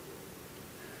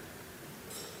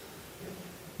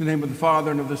In the name of the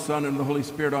Father, and of the Son, and of the Holy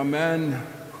Spirit, amen.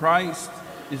 Christ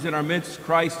is in our midst.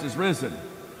 Christ is risen.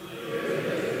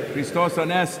 Christos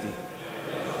anesti.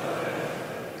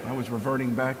 I was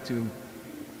reverting back to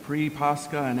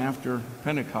pre-Pascha and after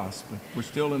Pentecost, but we're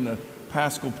still in the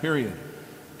Paschal period.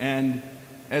 And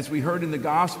as we heard in the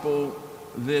Gospel,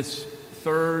 this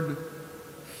third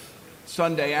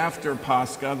Sunday after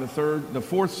Pascha, the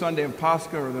fourth Sunday of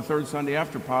Pascha, or the third Sunday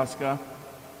after Pascha,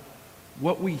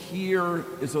 what we hear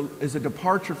is a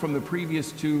departure from the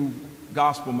previous two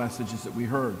gospel messages that we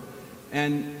heard.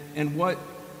 And what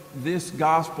this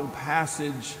gospel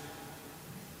passage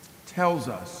tells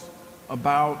us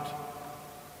about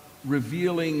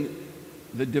revealing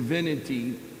the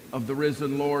divinity of the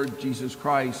risen Lord Jesus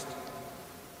Christ,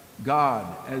 God,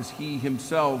 as he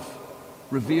himself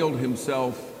revealed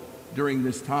himself during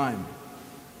this time.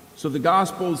 So the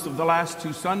Gospels of the last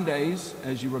two Sundays,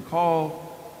 as you recall,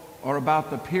 are about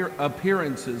the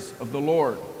appearances of the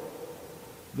Lord.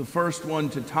 The first one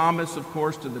to Thomas, of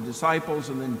course, to the disciples,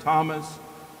 and then Thomas.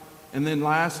 And then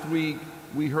last week,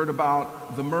 we heard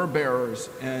about the myrrh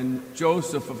bearers and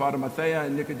Joseph of Arimathea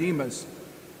and Nicodemus,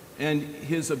 and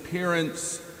his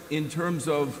appearance in terms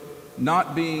of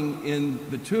not being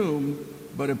in the tomb,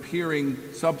 but appearing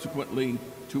subsequently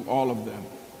to all of them.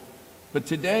 But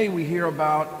today we hear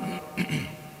about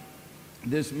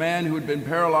this man who had been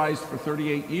paralyzed for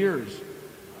 38 years.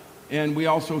 And we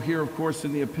also hear, of course,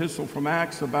 in the epistle from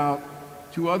Acts about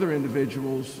two other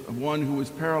individuals, one who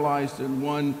was paralyzed and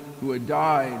one who had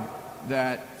died,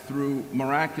 that through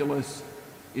miraculous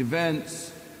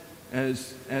events,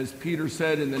 as Peter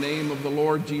said, in the name of the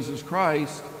Lord Jesus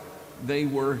Christ, they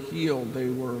were healed.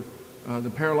 The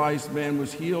paralyzed man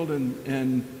was healed,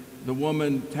 and the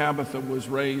woman Tabitha was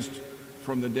raised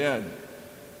from the dead.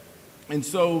 And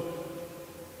so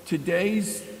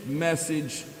today's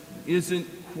message isn't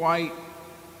quite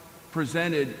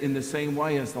presented in the same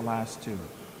way as the last two,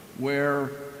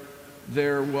 where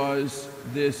there was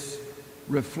this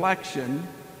reflection,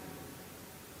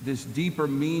 this deeper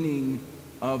meaning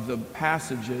of the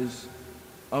passages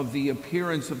of the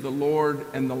appearance of the Lord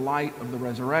and the light of the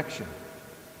resurrection.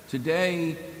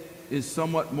 Today is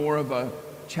somewhat more of a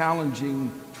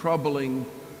challenging, troubling,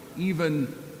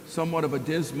 even somewhat of a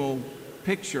dismal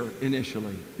picture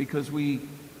initially, because we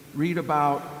read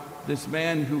about this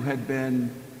man who had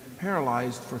been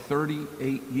paralyzed for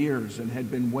 38 years and had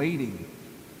been waiting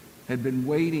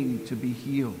to be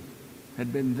healed,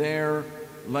 had been there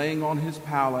laying on his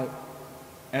pallet,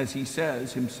 as he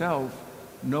says himself,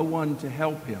 no one to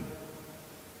help him.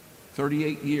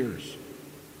 38 years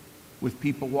with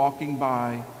people walking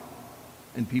by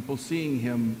and people seeing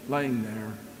him laying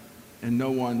there and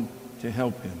no one to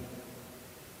help him.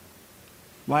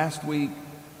 Last week,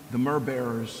 the myrrh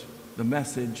bearers, the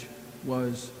message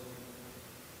was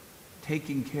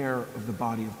taking care of the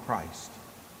body of Christ.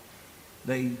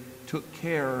 They took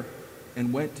care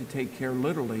and went to take care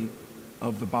literally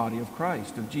of the body of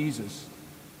Christ, of Jesus,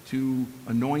 to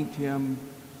anoint him,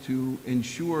 to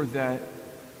ensure that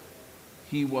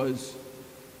he was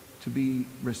to be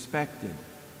respected.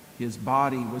 His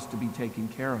body was to be taken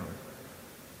care of.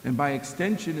 And by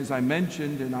extension, as I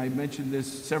mentioned, and I mentioned this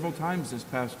several times this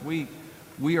past week,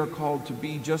 we are called to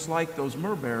be just like those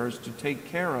myrrh bearers, to take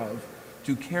care of,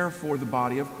 to care for the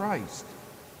body of Christ,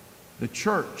 the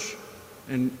church,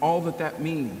 and all that that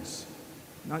means.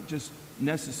 Not just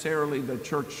necessarily the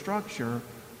church structure,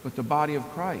 but the body of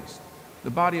Christ. The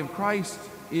body of Christ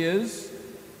is,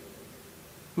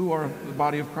 who are the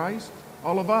body of Christ?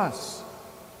 All of us,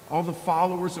 all the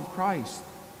followers of Christ,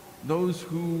 those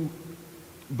who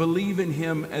believe in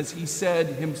him, as he said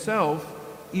himself,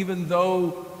 even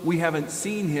though we haven't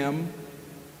seen him,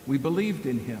 we believed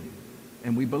in him,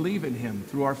 and we believe in him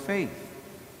through our faith.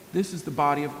 This is the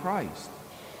body of Christ.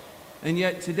 And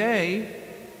yet today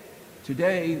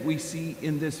we see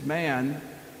in this man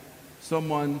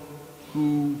someone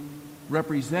who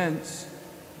represents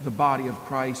the body of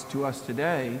Christ to us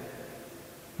today,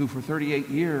 who for 38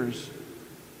 years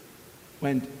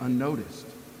went unnoticed.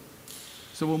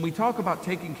 So when we talk about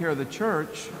taking care of the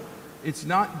church, it's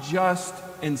not just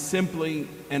and simply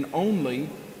and only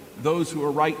those who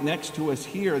are right next to us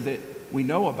here that we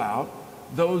know about,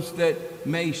 those that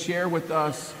may share with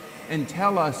us and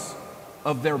tell us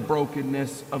of their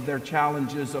brokenness, of their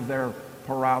challenges, of their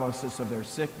paralysis, of their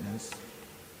sickness,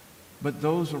 but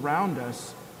those around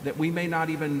us that we may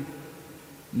not even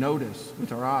notice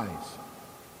with our eyes,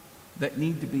 that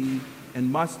need to be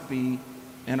and must be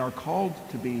and are called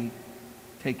to be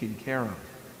taken care of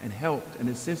and helped and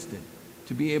assisted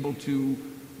to be able to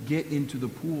get into the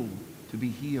pool to be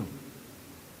healed.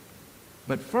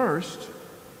 But first,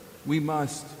 we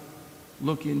must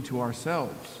look into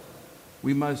ourselves.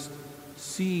 We must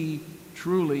see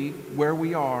truly where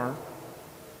we are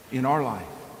in our life.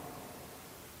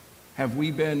 Have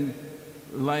we been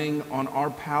laying on our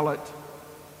pallet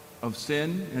of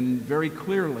sin? And very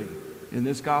clearly in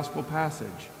this gospel passage,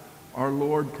 our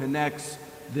Lord connects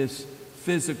this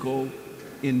physical,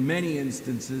 in many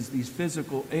instances, these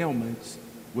physical ailments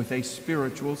with a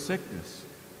spiritual sickness.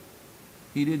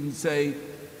 He didn't say,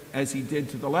 as he did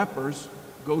to the lepers,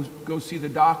 go see the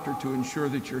doctor to ensure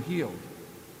that you're healed.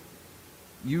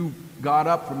 You got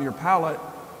up from your pallet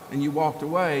and you walked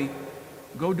away,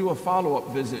 go do a follow-up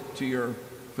visit to your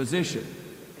physician.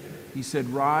 He said,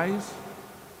 rise,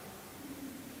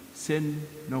 sin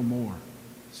no more,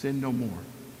 sin no more.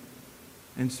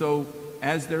 And so,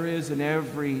 as there is in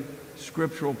every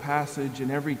scriptural passage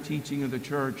and every teaching of the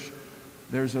church,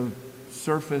 there's a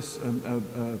surface,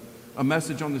 a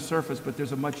message on the surface, but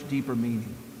there's a much deeper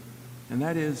meaning. And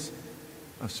that is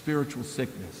of spiritual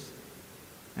sickness.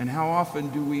 And how often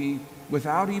do we,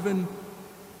 without even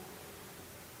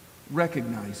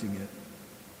recognizing it,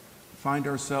 find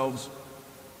ourselves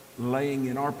laying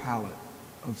in our pallet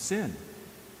of sin?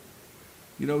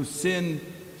 You know, sin,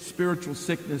 spiritual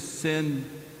sickness, sin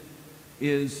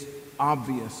is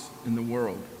obvious in the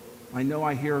world. I know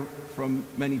I hear from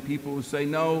many people who say,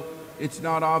 no, it's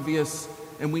not obvious,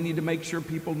 and we need to make sure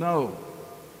people know.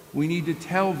 We need to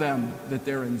tell them that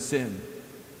they're in sin.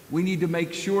 We need to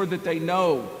make sure that they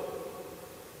know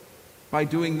by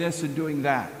doing this and doing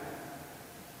that.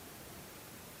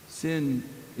 Sin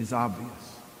is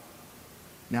obvious.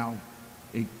 Now,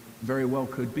 it very well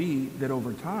could be that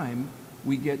over time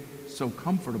we get so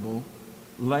comfortable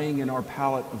laying in our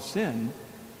pallet of sin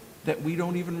that we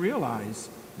don't even realize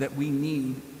that we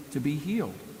need to be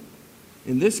healed.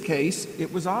 In this case,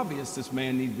 it was obvious this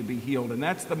man needed to be healed, and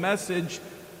that's the message,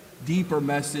 deeper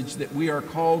message, that we are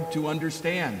called to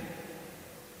understand,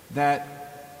 that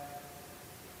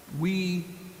we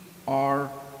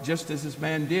are, just as this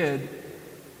man did,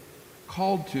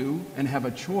 called to and have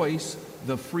a choice,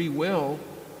 the free will,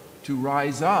 to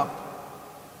rise up,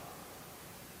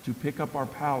 to pick up our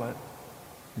pallet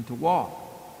and to walk.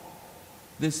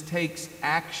 This takes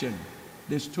action.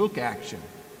 This took action.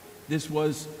 This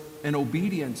was an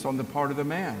obedience on the part of the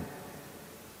man.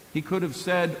 He could have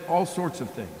said all sorts of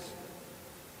things.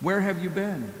 Where have you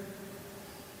been?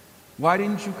 Why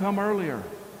didn't you come earlier?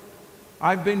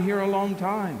 I've been here a long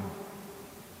time.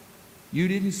 You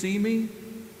didn't see me?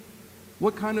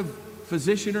 What kind of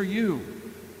physician are you?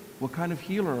 What kind of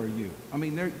healer are you? I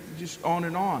mean, they're just on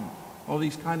and on, all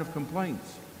these kind of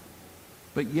complaints.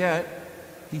 But yet,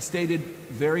 he stated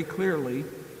very clearly,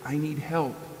 I need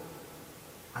help.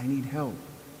 I need help.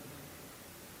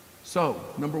 So,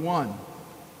 number one,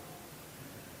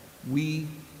 we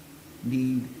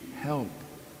need help.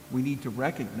 We need to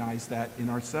recognize that in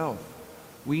ourselves.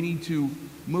 We need to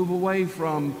move away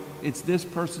from it's this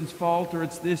person's fault or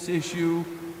it's this issue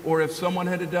or if someone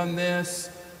had done this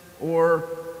or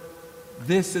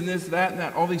this and this, that and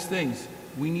that, all these things.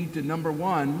 We need to, number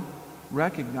one,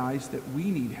 recognize that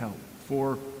we need help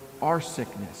for our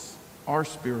sickness, our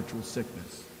spiritual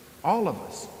sickness. All of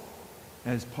us.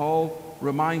 As Paul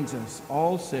reminds us,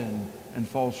 all sin and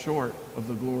fall short of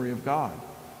the glory of God.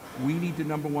 We need to,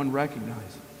 number one, recognize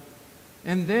it.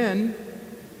 And then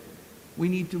we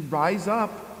need to rise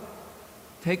up,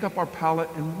 take up our pallet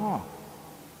and walk.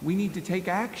 We need to take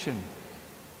action.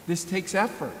 This takes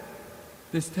effort.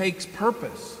 This takes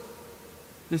purpose.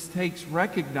 This takes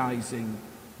recognizing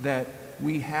that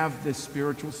we have this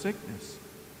spiritual sickness.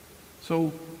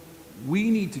 So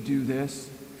we need to do this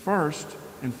first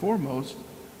and foremost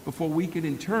before we can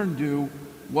in turn do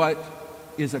what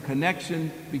is a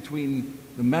connection between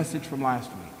the message from last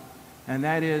week. And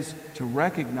that is to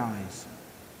recognize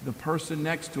the person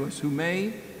next to us who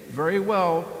may very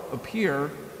well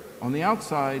appear on the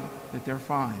outside that they're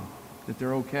fine, that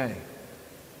they're okay,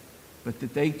 but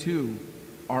that they too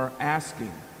are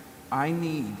asking, I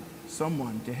need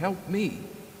someone to help me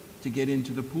to get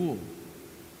into the pool.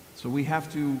 So we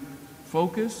have to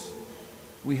focus,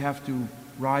 we have to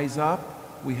rise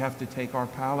up, we have to take our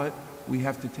pallet, we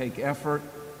have to take effort.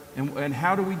 And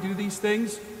how do we do these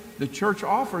things? The church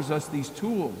offers us these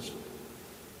tools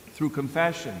through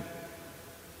confession,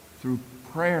 through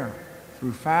prayer,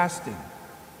 through fasting,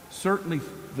 certainly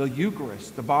the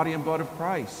Eucharist, the body and blood of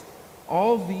Christ.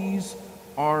 All these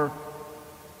are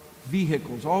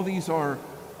vehicles, all these are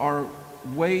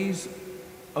ways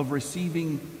of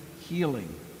receiving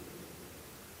healing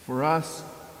for us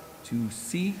to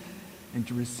seek and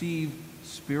to receive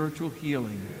spiritual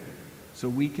healing so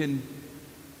we can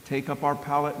take up our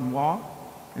pallet and walk,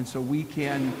 And so we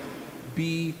can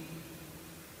be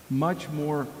much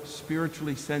more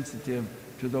spiritually sensitive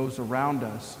to those around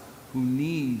us who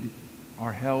need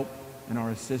our help and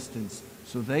our assistance,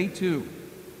 so they too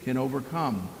can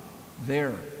overcome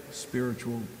their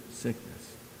spiritual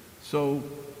sickness. So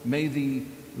may the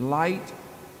light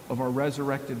of our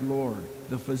resurrected Lord,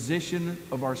 the physician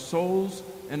of our souls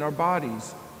and our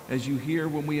bodies, as you hear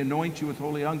when we anoint you with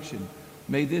holy unction,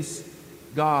 may this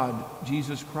God,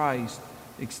 Jesus Christ,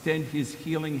 extend his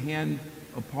healing hand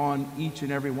upon each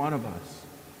and every one of us.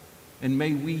 And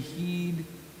may we heed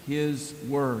his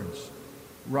words.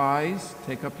 Rise,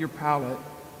 take up your pallet,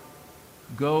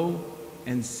 go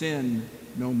and sin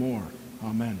no more.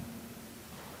 Amen.